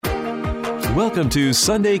Welcome to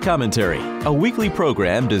Sunday Commentary, a weekly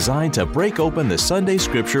program designed to break open the Sunday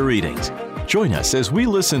Scripture readings. Join us as we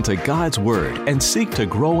listen to God's Word and seek to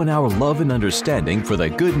grow in our love and understanding for the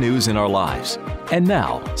good news in our lives. And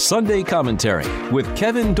now, Sunday Commentary with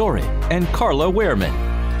Kevin Doran and Carla Wehrman.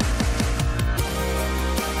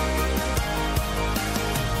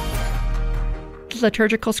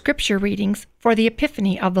 Liturgical Scripture readings for the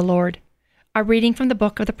Epiphany of the Lord. A reading from the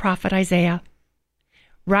book of the prophet Isaiah.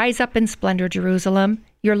 Rise up in splendor, Jerusalem.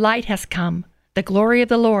 Your light has come. The glory of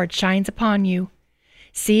the Lord shines upon you.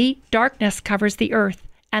 See, darkness covers the earth,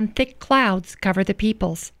 and thick clouds cover the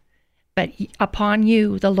peoples. But upon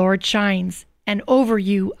you the Lord shines, and over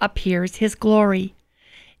you appears his glory.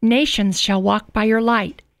 Nations shall walk by your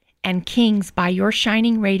light, and kings by your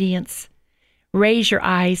shining radiance. Raise your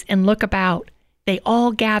eyes and look about. They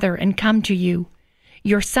all gather and come to you.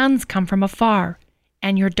 Your sons come from afar,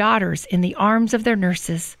 and your daughters in the arms of their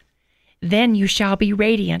nurses. Then you shall be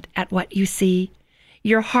radiant at what you see.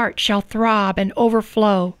 Your heart shall throb and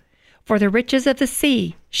overflow, for the riches of the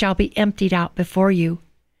sea shall be emptied out before you.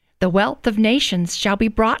 The wealth of nations shall be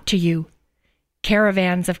brought to you.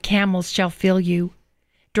 Caravans of camels shall fill you.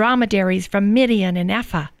 Dromedaries from Midian and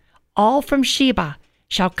Ephah, all from Sheba,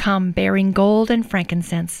 shall come bearing gold and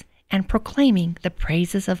frankincense, and proclaiming the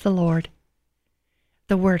praises of the Lord.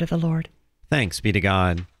 The word of the Lord. Thanks be to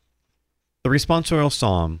God. The responsorial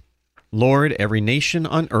psalm. Lord, every nation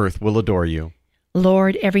on earth will adore you.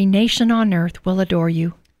 Lord, every nation on earth will adore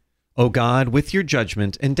you. O God, with your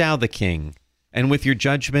judgment endow the king, and with your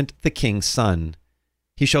judgment the king's son.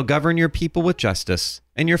 He shall govern your people with justice,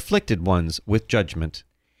 and your afflicted ones with judgment.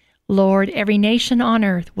 Lord, every nation on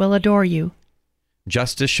earth will adore you.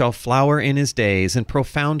 Justice shall flower in his days, and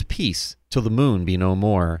profound peace till the moon be no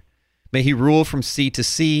more. May he rule from sea to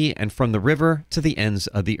sea, and from the river to the ends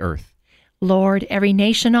of the earth. Lord, every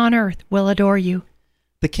nation on earth will adore you.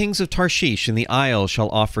 The kings of Tarshish and the isles shall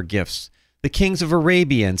offer gifts. The kings of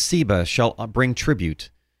Arabia and Seba shall bring tribute.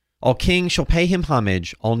 All kings shall pay him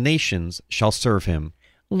homage. All nations shall serve him.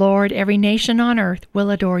 Lord, every nation on earth will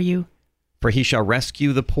adore you. For he shall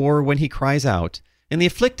rescue the poor when he cries out, and the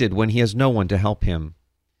afflicted when he has no one to help him.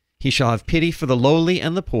 He shall have pity for the lowly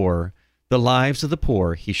and the poor. The lives of the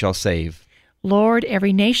poor he shall save. Lord,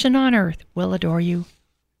 every nation on earth will adore you.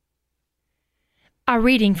 A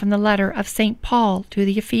reading from the letter of St. Paul to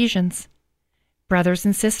the Ephesians. Brothers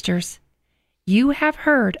and sisters, you have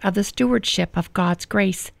heard of the stewardship of God's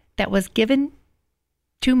grace that was given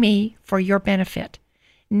to me for your benefit,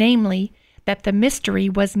 namely, that the mystery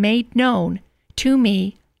was made known to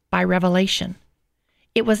me by revelation.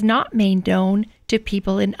 It was not made known to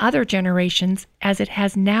people in other generations as it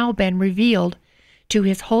has now been revealed to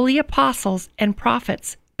his holy apostles and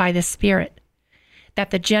prophets by the Spirit,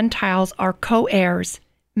 that the Gentiles are co-heirs,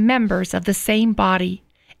 members of the same body,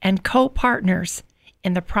 and co-partners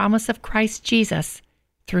in the promise of Christ Jesus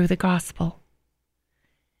through the gospel.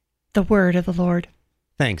 The word of the Lord.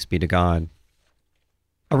 Thanks be to God.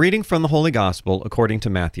 A reading from the Holy Gospel according to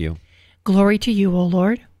Matthew. Glory to you, O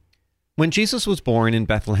Lord. When Jesus was born in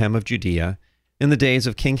Bethlehem of Judea, in the days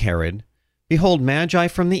of King Herod, behold, Magi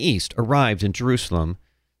from the east arrived in Jerusalem,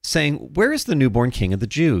 saying, Where is the newborn King of the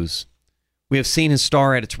Jews? We have seen his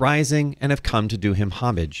star at its rising, and have come to do him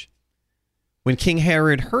homage. When King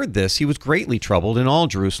Herod heard this, he was greatly troubled, and all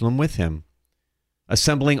Jerusalem with him.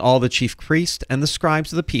 Assembling all the chief priests and the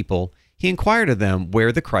scribes of the people, he inquired of them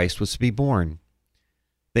where the Christ was to be born.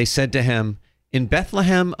 They said to him, In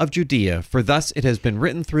Bethlehem of Judea, for thus it has been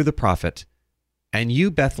written through the prophet, And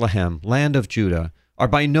you, Bethlehem, land of Judah, are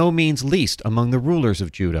by no means least among the rulers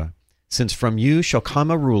of Judah, since from you shall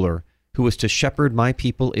come a ruler who is to shepherd my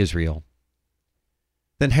people Israel.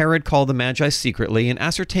 Then Herod called the Magi secretly and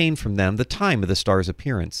ascertained from them the time of the star's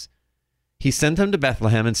appearance. He sent them to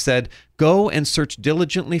Bethlehem and said, Go and search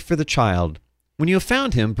diligently for the child. When you have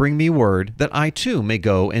found him, bring me word, that I too may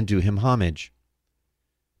go and do him homage.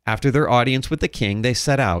 After their audience with the king, they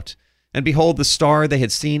set out, and behold, the star they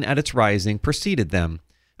had seen at its rising preceded them,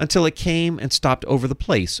 until it came and stopped over the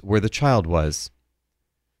place where the child was.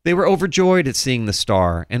 They were overjoyed at seeing the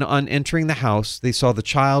star, and on entering the house, they saw the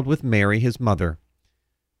child with Mary his mother.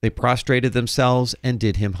 They prostrated themselves and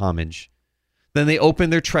did him homage. Then they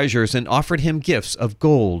opened their treasures and offered him gifts of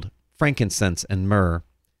gold, frankincense, and myrrh.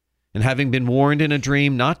 And having been warned in a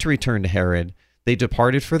dream not to return to Herod, they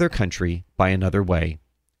departed for their country by another way.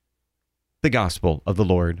 The Gospel of the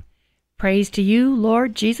Lord. Praise to you,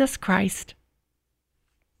 Lord Jesus Christ.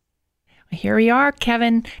 Here we are,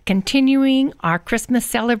 Kevin, continuing our Christmas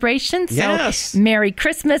celebration. So Yes. Merry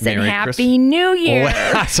Christmas and Merry Happy New Year.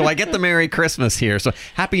 So I get the Merry Christmas here. So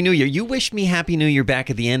Happy New Year. You wished me Happy New Year back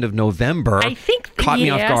at the end of November. I think Caught me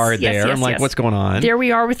off guard there. I'm like, what's going on? There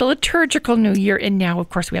we are with the liturgical New Year. And now, of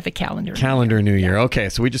course, we have the calendar. New Year. Okay,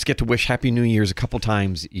 so we just get to wish Happy New Year's a couple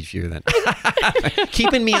times each year then.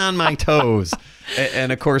 Keeping me on my toes.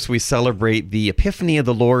 And of course, we celebrate the Epiphany of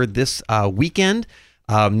the Lord this weekend.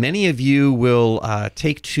 Many of you will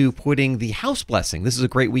take to putting the house blessing. This is a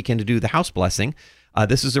great weekend to do the house blessing.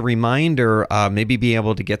 This is a reminder, maybe be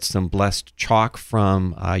able to get some blessed chalk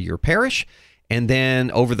from your parish. And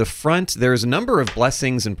then over the front, there's a number of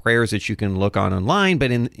blessings and prayers that you can look on online.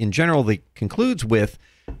 But in general, it concludes with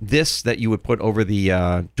this that you would put over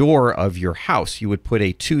the door of your house. You would put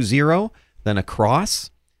a 20, then a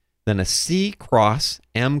cross, then a C cross,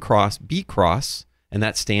 M cross, B cross, and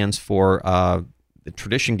that stands for... the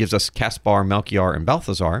tradition gives us Caspar, Melchior, and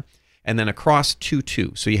Balthazar, and then across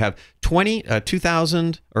 22. So you have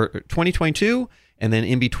 2000 or 2022, and then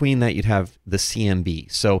in between that you'd have the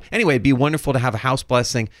CMB. So anyway, it'd be wonderful to have a house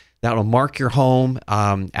blessing that'll mark your home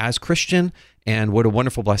as Christian, and what a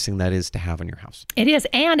wonderful blessing that is to have in your house. It is,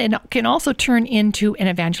 and it can also turn into an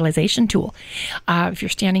evangelization tool. If you're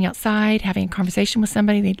standing outside having a conversation with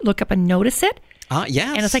somebody, they look up and notice it.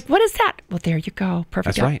 Yes. And it's like, what is that? Well, there you go.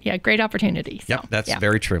 Perfect. That's right. Yeah, great opportunity. So, yep, that's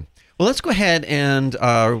very true. Well, let's go ahead and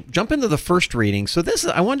jump into the first reading. So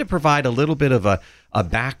I wanted to provide a little bit of a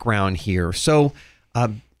background here. So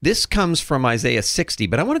this comes from Isaiah 60,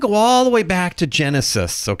 but I want to go all the way back to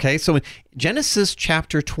Genesis, okay? So in Genesis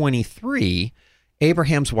chapter 23,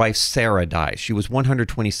 Abraham's wife Sarah dies. She was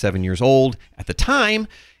 127 years old at the time,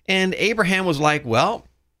 and Abraham was like, well,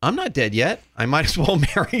 I'm not dead yet. I might as well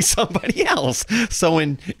marry somebody else. So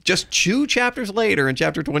in just 2 chapters later, in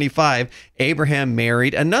chapter 25, Abraham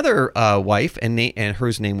married another wife, and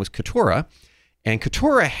her name was Keturah. And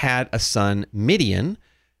Keturah had a son, Midian.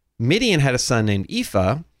 Midian had a son named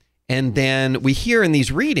Ephah. And then we hear in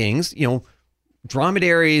these readings,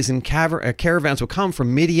 dromedaries and caravans will come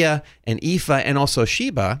from Midian and Ephah and also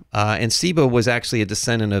Sheba. And Sheba was actually a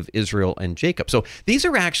descendant of Israel and Jacob. So these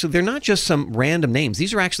are actually, they're not just some random names.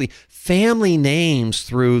 These are actually family names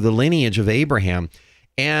through the lineage of Abraham.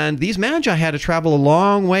 And these magi had to travel a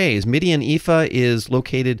long ways. Midian Ephah was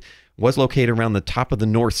located around the top of the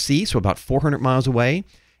North Sea, so about 400 miles away.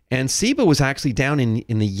 And Sheba was actually down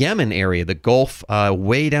in the Yemen area, the Gulf,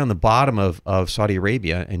 way down the bottom of Saudi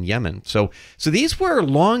Arabia and Yemen. So these were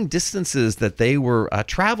long distances that they were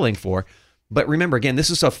traveling for. But remember, again, this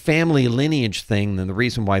is a family lineage thing, and the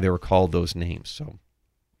reason why they were called those names. So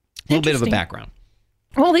a little bit of a background.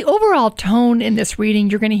 Well, the overall tone in this reading,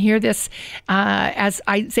 you're going to hear this as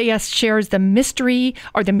Isaiah shares the message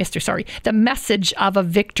of a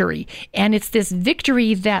victory. And it's this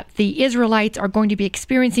victory that the Israelites are going to be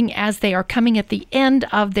experiencing as they are coming at the end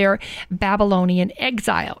of their Babylonian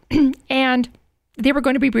exile. And they were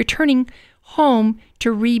going to be returning home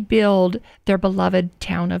to rebuild their beloved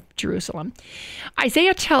town of Jerusalem.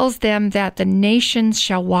 Isaiah tells them that the nations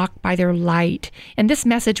shall walk by their light, and this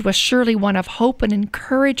message was surely one of hope and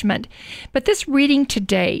encouragement. But this reading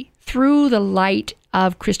today, through the light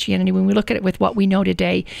of Christianity, when we look at it with what we know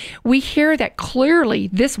today, we hear that clearly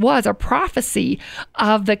this was a prophecy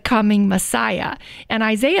of the coming Messiah. And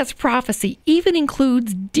Isaiah's prophecy even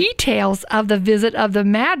includes details of the visit of the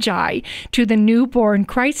Magi to the newborn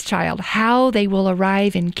Christ child, how they will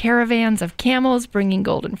arrive in caravans of camels bringing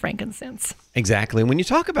gold and frankincense. Exactly. When you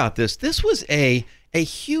talk about this was a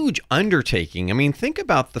huge undertaking. I mean, think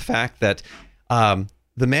about the fact that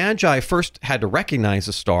the Magi first had to recognize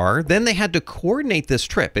a star, then they had to coordinate this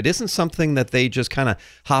trip. It isn't something that they just kind of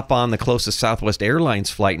hop on the closest Southwest Airlines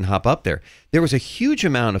flight and hop up there. There was a huge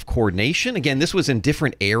amount of coordination. Again, this was in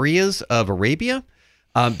different areas of Arabia.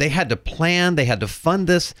 They had to plan, they had to fund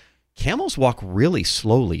this. Camels walk really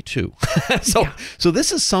slowly too. So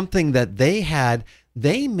this is something that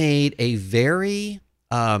they made a very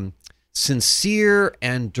sincere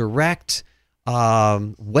and direct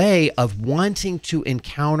way of wanting to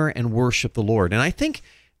encounter and worship the Lord. And I think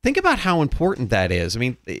about how important that is. I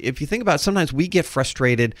mean, if you think about it, sometimes we get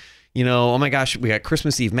frustrated, oh my gosh, we got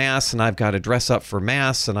Christmas Eve Mass and I've got to dress up for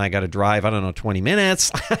Mass and I got to drive, 20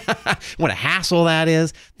 minutes. What a hassle that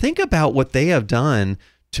is. Think about what they have done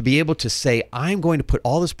to be able to say, I'm going to put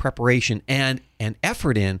all this preparation and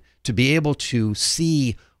effort in to be able to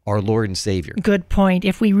see our Lord and Savior. Good point.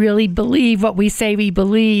 If we really believe what we say we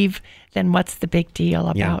believe, then what's the big deal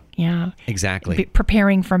about, exactly,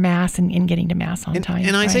 preparing for Mass and getting to Mass on time?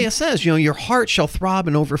 And Isaiah says, your heart shall throb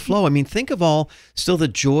and overflow. I mean, think of all still the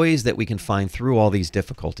joys that we can find through all these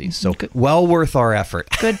difficulties. So well worth our effort.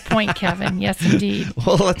 Good point, Kevin. Yes, indeed.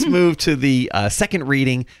 Well, let's move to the second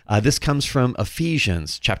reading. This comes from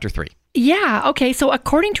Ephesians chapter 3. Yeah, okay. So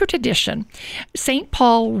according to tradition, St.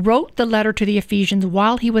 Paul wrote the letter to the Ephesians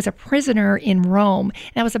while he was a prisoner in Rome.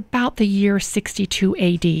 That was about the year 62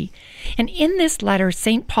 AD. And in this letter,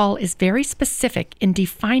 St. Paul is very specific in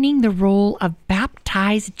defining the role of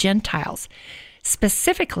baptized Gentiles.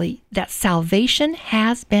 Specifically, that salvation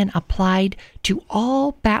has been applied to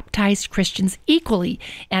all baptized Christians equally,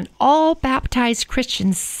 and all baptized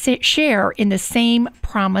Christians share in the same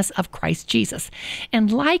promise of Christ Jesus.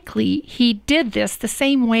 And likely, he did this the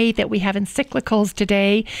same way that we have encyclicals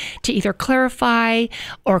today to either clarify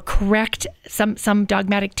or correct some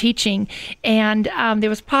dogmatic teaching. And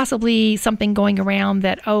there was possibly something going around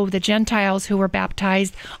that, the Gentiles who were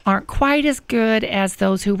baptized aren't quite as good as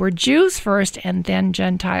those who were Jews first and then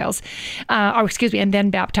Gentiles, and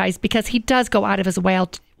then baptized, because he does go out of his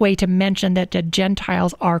way to mention that the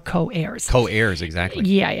Gentiles are co-heirs. Co-heirs, exactly.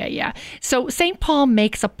 Yeah. So St. Paul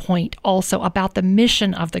makes a point also about the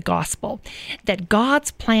mission of the gospel, that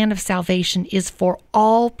God's plan of salvation is for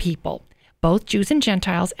all people, both Jews and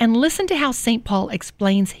Gentiles. And listen to how St. Paul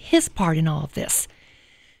explains his part in all of this.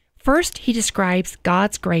 First, he describes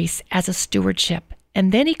God's grace as a stewardship.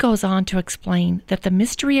 And then he goes on to explain that the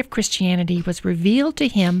mystery of Christianity was revealed to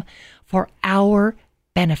him for our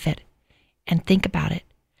benefit. And think about it.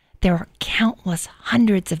 There are countless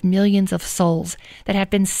hundreds of millions of souls that have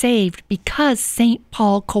been saved because St.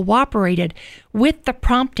 Paul cooperated with the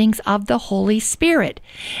promptings of the Holy Spirit.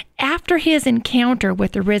 After his encounter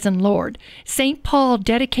with the risen Lord, St. Paul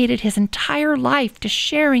dedicated his entire life to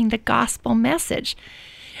sharing the gospel message.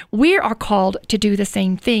 We are called to do the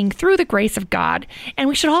same thing through the grace of God, and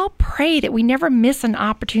we should all pray that we never miss an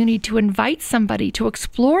opportunity to invite somebody to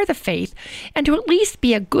explore the faith and to at least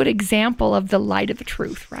be a good example of the light of the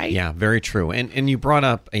truth, right? Yeah, very true. And you brought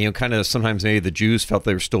up, kind of sometimes maybe the Jews felt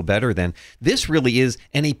they were still better than. This really is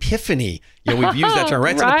an epiphany. We've used that term,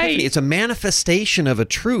 right? It's an epiphany. It's a manifestation of a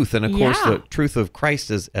truth, and of course the truth of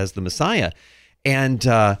Christ as the Messiah. And,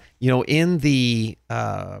 in the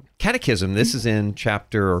Catechism, this is in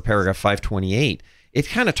chapter or paragraph 528, it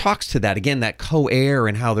kind of talks to that, again, that co-heir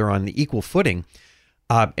and how they're on the equal footing.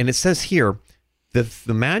 And it says here, the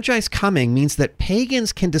Magi's coming means that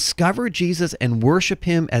pagans can discover Jesus and worship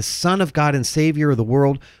him as Son of God and Savior of the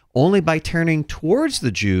world only by turning towards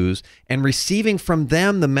the Jews and receiving from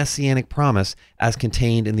them the messianic promise as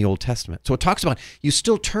contained in the Old Testament. So it talks about you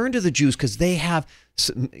still turn to the Jews because they have,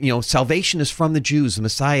 salvation is from the Jews. The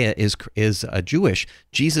Messiah is Jewish.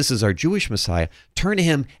 Jesus is our Jewish Messiah. Turn to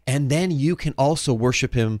him, and then you can also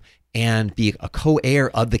worship him and be a co-heir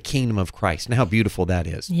of the kingdom of Christ. And how beautiful that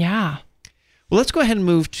is. Yeah. Well, let's go ahead and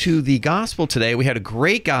move to the gospel today. We had a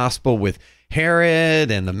great gospel with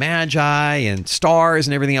Herod and the Magi and stars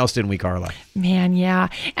and everything else, didn't we, Carla? Man, yeah.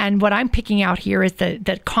 And what I'm picking out here is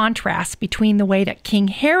the contrast between the way that King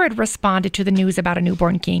Herod responded to the news about a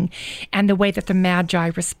newborn king and the way that the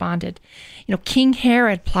Magi responded. King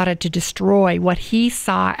Herod plotted to destroy what he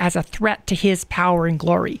saw as a threat to his power and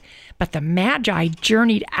glory. But the Magi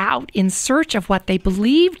journeyed out in search of what they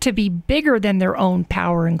believed to be bigger than their own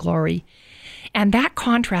power and glory. And that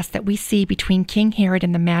contrast that we see between King Herod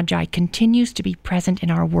and the Magi continues to be present in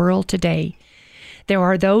our world today. There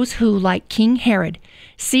are those who, like King Herod,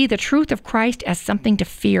 see the truth of Christ as something to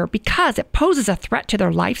fear because it poses a threat to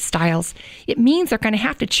their lifestyles. It means they're going to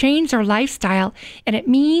have to change their lifestyle, and it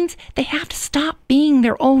means they have to stop being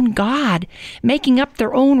their own God, making up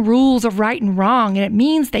their own rules of right and wrong, and it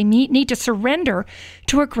means they need to surrender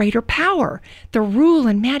to a greater power, the rule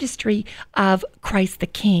and majesty of Christ the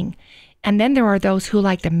King. And then there are those who,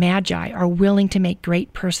 like the Magi, are willing to make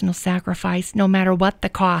great personal sacrifice no matter what the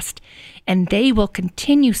cost. And they will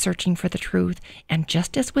continue searching for the truth. And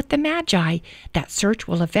just as with the Magi, that search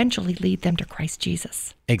will eventually lead them to Christ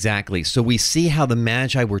Jesus. Exactly. So we see how the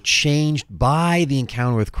Magi were changed by the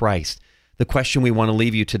encounter with Christ. The question we want to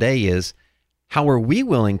leave you today is, how are we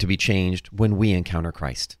willing to be changed when we encounter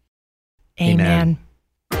Christ? Amen.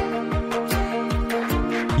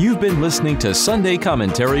 You've been listening to Sunday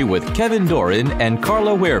Commentary with Kevin Doran and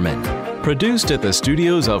Carla Wehrman, produced at the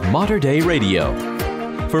studios of Mater Dei Radio.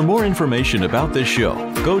 For more information about this show,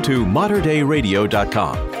 go to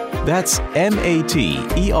materdeiradio.com. That's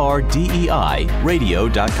MATERDEI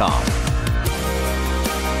radio.com.